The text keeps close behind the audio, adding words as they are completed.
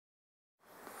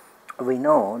we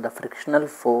know the frictional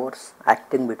force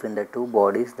acting between the two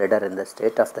bodies that are in the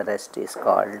state of the rest is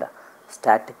called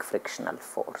static frictional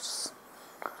force.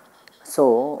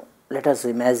 So, let us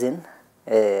imagine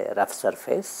a rough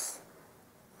surface.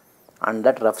 On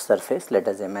that rough surface, let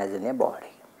us imagine a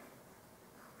body.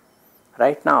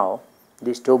 Right now,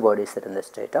 these two bodies are in the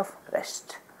state of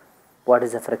rest. What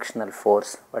is the frictional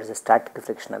force? What is the static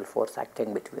frictional force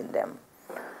acting between them?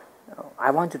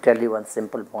 I want to tell you one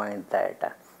simple point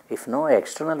that if no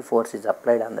external force is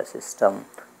applied on the system,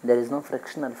 there is no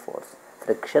frictional force.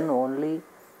 Friction only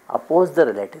opposes the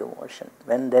relative motion.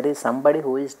 When there is somebody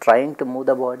who is trying to move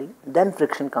the body, then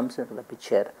friction comes into the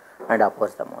picture and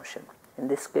opposes the motion. In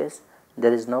this case,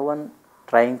 there is no one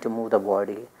trying to move the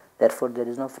body, therefore there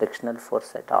is no frictional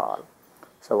force at all.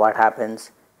 So what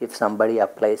happens if somebody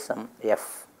applies some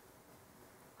F?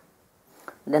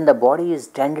 Then the body is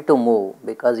tend to move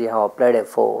because you have applied a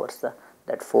force.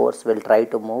 That force will try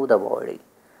to move the body.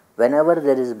 Whenever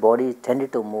there is body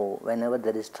tended to move, whenever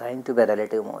there is trying to be a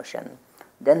relative motion,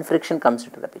 then friction comes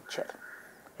into the picture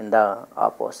in the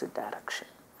opposite direction.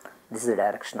 This is the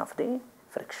direction of the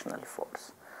frictional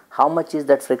force. How much is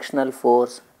that frictional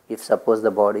force? If suppose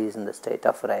the body is in the state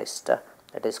of rest,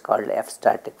 that is called F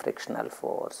static frictional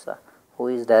force, who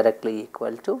is directly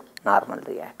equal to normal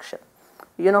reaction.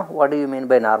 You know what do you mean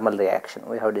by normal reaction?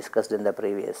 We have discussed in the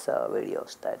previous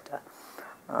videos that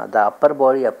the upper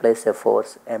body applies a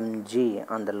force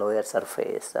mg on the lower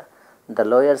surface. The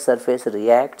lower surface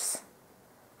reacts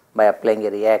by applying a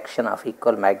reaction of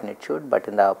equal magnitude but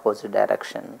in the opposite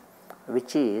direction,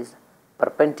 which is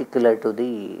perpendicular to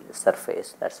the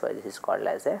surface. That's why this is called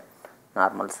as a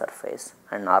normal surface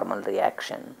and normal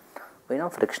reaction. We know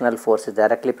frictional force is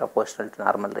directly proportional to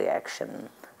normal reaction.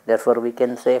 Therefore, we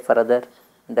can say further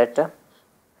that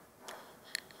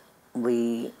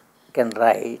we can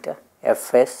write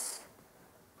Fs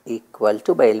equal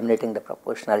to, by eliminating the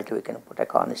proportionality, we can put a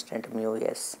constant mu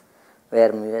s,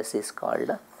 where mu s is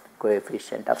called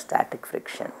coefficient of static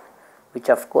friction, which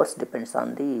of course depends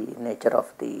on the nature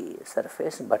of the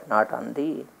surface but not on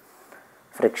the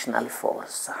frictional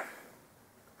force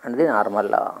and the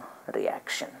normal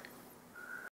reaction.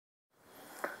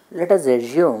 Let us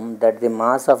assume that the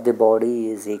mass of the body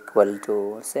is equal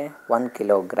to say 1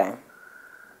 kilogram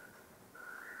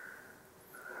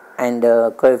and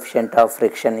coefficient of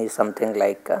friction is something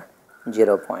like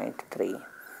 0.3.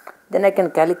 Then I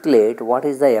can calculate what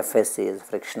is the Fs is,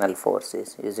 frictional force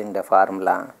is, using the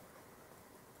formula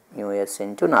mu s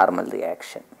into normal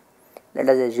reaction. Let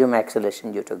us assume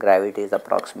acceleration due to gravity is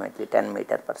approximately 10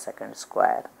 meter per second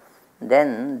square.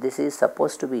 Then this is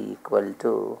supposed to be equal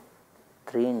to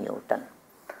 3 Newton.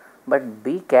 But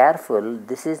be careful,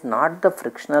 this is not the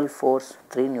frictional force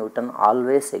 3 Newton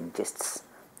always exists.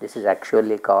 This is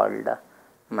actually called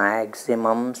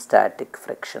maximum static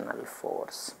frictional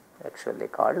force. Actually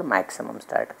called maximum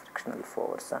static frictional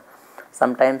force.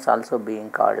 Sometimes also being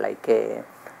called like a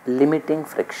limiting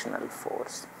frictional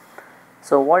force.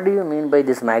 So what do you mean by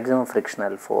this maximum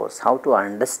frictional force? How to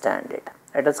understand it?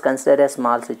 Let us consider a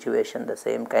small situation, the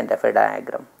same kind of a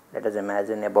diagram. Let us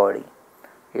imagine a body.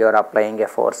 You are applying a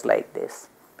force like this.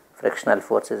 Frictional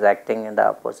force is acting in the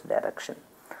opposite direction.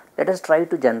 Let us try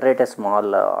to generate a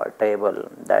small table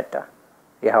that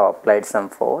you have applied some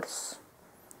force.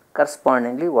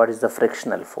 Correspondingly, what is the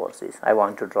frictional force is? I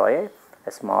want to draw a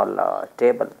small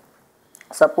table.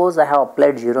 Suppose I have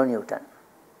applied 0 Newton.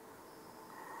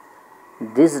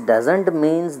 This doesn't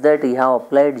mean that you have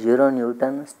applied 0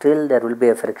 Newton, still there will be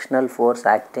a frictional force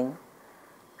acting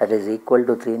that is equal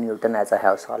to 3 Newton as I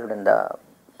have solved in the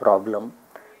problem,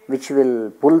 which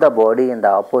will pull the body in the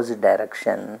opposite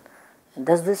direction.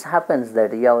 Thus this happens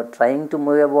that you are trying to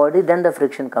move a body, then the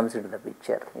friction comes into the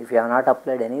picture. If you have not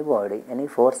applied any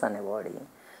force on a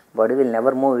body will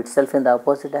never move itself in the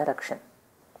opposite direction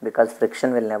because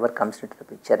friction will never comes into the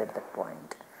picture at that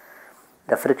point.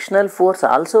 The frictional force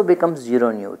also becomes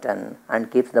 0 Newton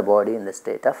and keeps the body in the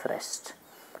state of rest.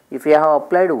 If you have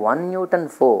applied 1 Newton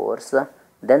force,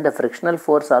 then the frictional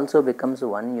force also becomes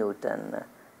 1 Newton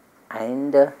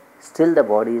and still the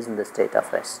body is in the state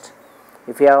of rest.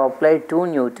 If you have applied 2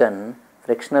 Newton,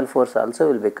 frictional force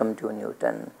also will become 2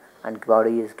 Newton and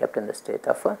body is kept in the state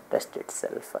of rest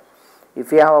itself.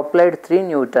 If you have applied 3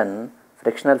 Newton,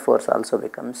 frictional force also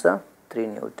becomes 3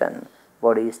 Newton.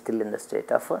 Body is still in the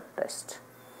state of rest.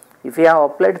 If you have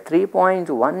applied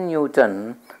 3.1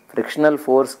 Newton, frictional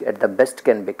force at the best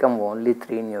can become only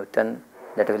 3 Newton.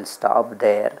 That will stop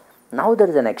there. Now there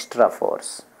is an extra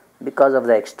force. Because of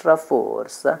the extra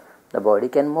force, the body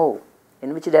can move.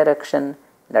 In which direction?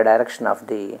 The direction of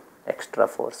the extra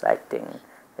force acting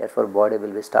therefore body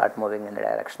will be start moving in the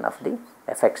direction of the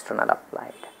F external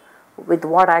applied. With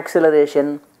what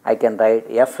acceleration? I can write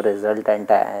F resultant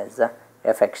as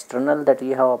F external that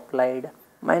you have applied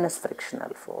minus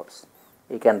frictional force.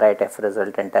 You can write F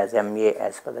resultant as ma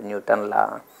as per the Newton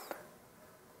law.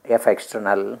 F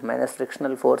external minus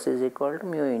frictional force is equal to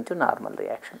mu into normal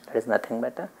reaction. That is nothing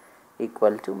but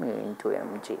equal to mu into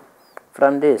mg.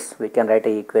 From this we can write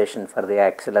an equation for the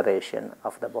acceleration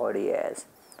of the body as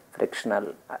frictional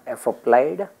F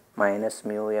applied minus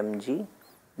mu mg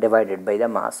divided by the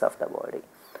mass of the body.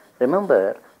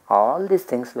 Remember, all these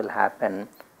things will happen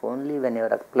only when your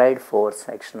applied force,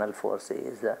 external force,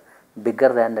 is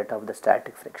bigger than that of the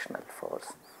static frictional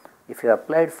force. If your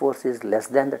applied force is less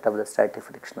than that of the static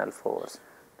frictional force,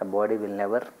 the body will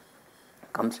never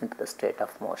comes into the state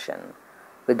of motion.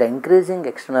 With the increasing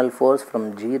external force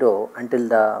from 0 until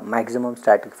the maximum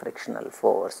static frictional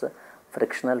force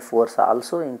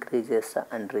also increases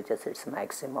and reaches its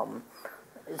maximum.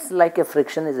 It's like a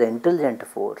friction is an intelligent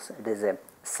force. It is a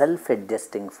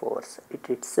self-adjusting force. It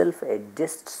itself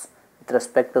adjusts with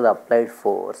respect to the applied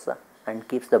force and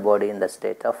keeps the body in the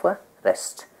state of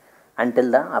rest until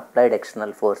the applied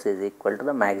external force is equal to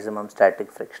the maximum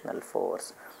static frictional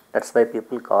force. That's why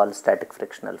people call static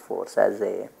frictional force as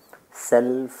a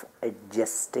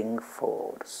self-adjusting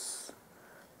force.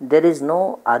 There is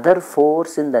no other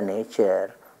force in the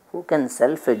nature who can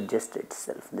self-adjust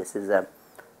itself. This is a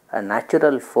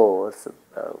natural force,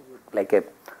 like a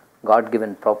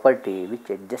God-given property which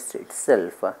adjusts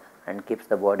itself and keeps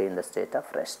the body in the state of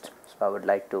rest. So I would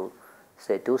like to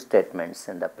say two statements.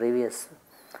 In the previous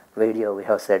video we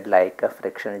have said like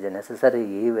friction is a necessary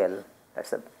evil.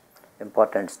 That's an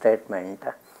important statement.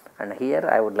 And here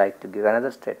I would like to give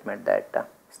another statement that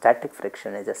static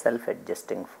friction is a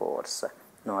self-adjusting force.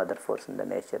 No other force in the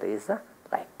nature is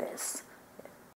like this.